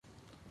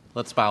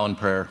Let's bow in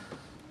prayer.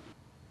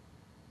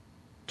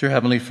 Dear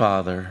Heavenly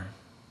Father,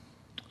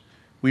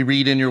 we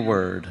read in your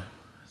word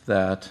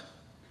that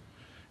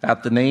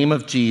at the name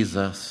of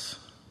Jesus,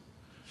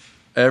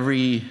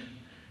 every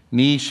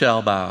knee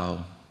shall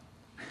bow,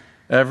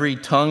 every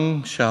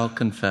tongue shall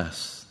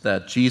confess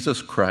that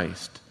Jesus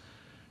Christ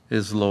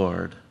is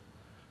Lord,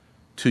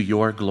 to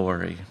your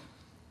glory.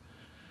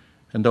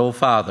 And, oh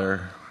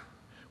Father,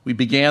 we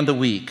began the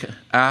week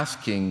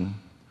asking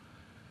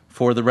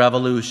for the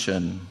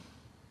revolution.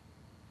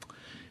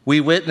 We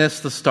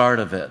witnessed the start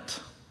of it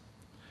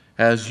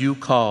as you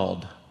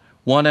called,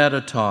 one at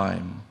a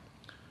time,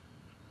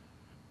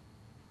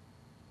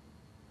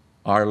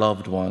 our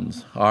loved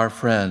ones, our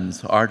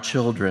friends, our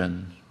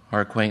children,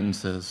 our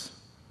acquaintances,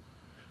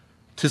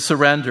 to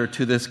surrender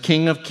to this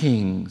King of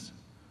Kings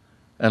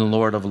and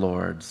Lord of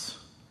Lords.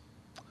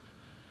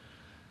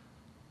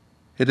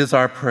 It is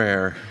our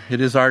prayer,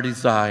 it is our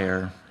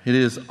desire, it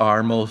is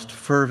our most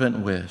fervent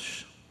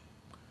wish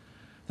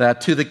that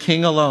to the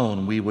King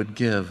alone we would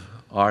give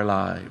our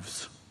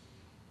lives.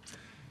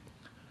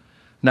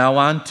 Now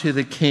unto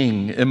the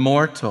King,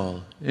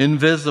 immortal,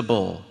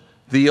 invisible,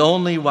 the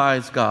only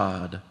wise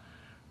God,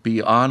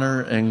 be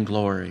honor and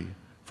glory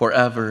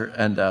forever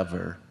and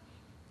ever.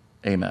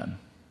 Amen.